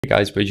Hey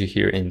guys, Bridget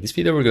here. In this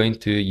video, we're going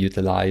to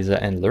utilize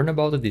and learn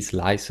about the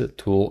slice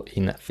tool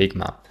in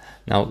Figma.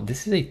 Now,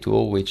 this is a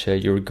tool which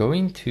you're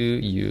going to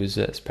use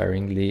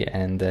sparingly,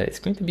 and it's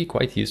going to be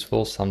quite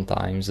useful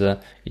sometimes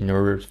in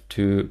order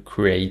to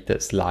create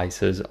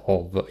slices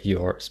of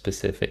your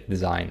specific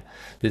design.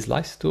 The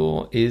slice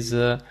tool is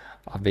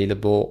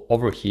available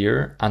over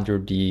here under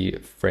the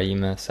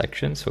frame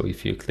section. So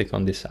if you click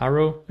on this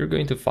arrow, you're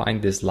going to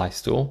find this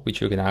slice tool,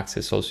 which you can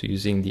access also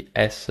using the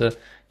S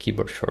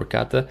keyboard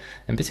shortcut.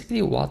 And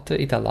basically what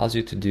it allows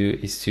you to do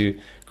is to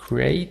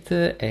create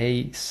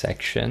a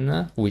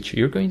section which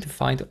you're going to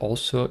find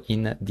also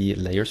in the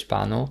layers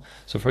panel.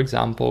 So for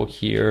example,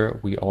 here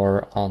we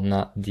are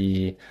on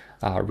the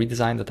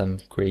redesign that I'm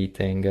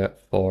creating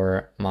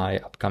for my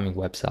upcoming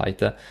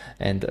website,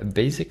 and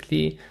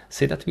basically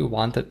say that we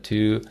wanted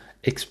to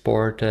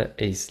export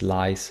a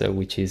slice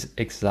which is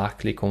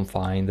exactly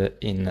confined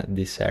in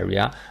this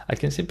area. I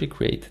can simply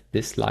create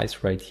this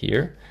slice right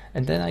here,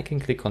 and then I can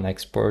click on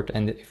export,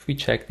 and if we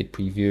check the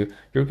preview,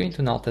 you're going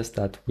to notice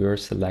that we're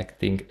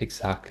selecting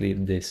exactly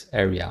this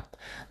area.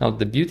 Now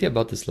the beauty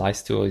about the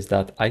slice tool is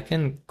that I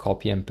can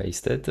copy and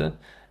paste it,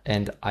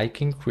 and I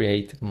can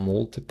create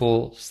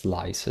multiple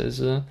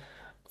slices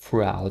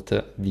throughout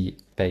the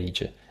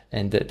page,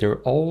 and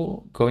they're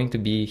all going to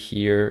be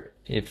here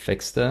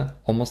fixed,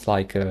 almost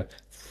like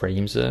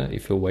frames,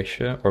 if you wish,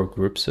 or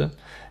groups.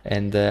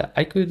 And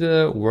I could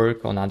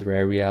work on other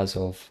areas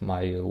of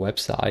my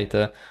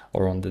website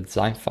or on the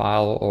design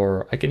file,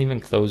 or I can even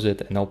close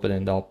it and open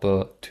it up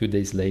 2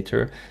 days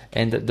later,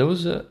 and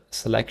those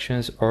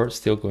selections are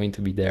still going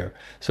to be there.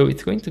 So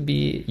it's going to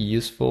be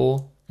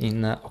useful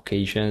in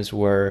occasions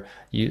where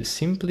you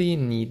simply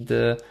need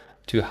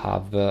to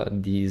have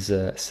these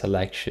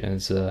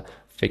selections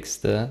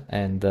fixed,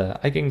 and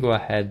I can go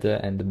ahead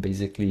and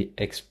basically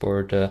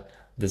export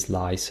the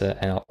slice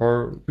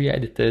or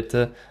re-edit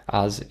it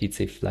as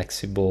it's a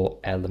flexible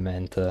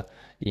element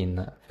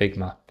in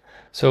Figma.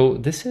 So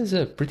this is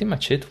pretty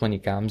much it when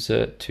it comes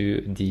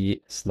to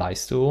the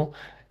slice tool.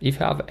 If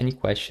you have any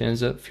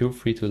questions, feel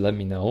free to let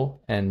me know,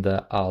 and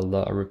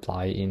I'll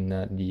reply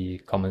in the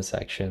comment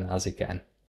section as I can.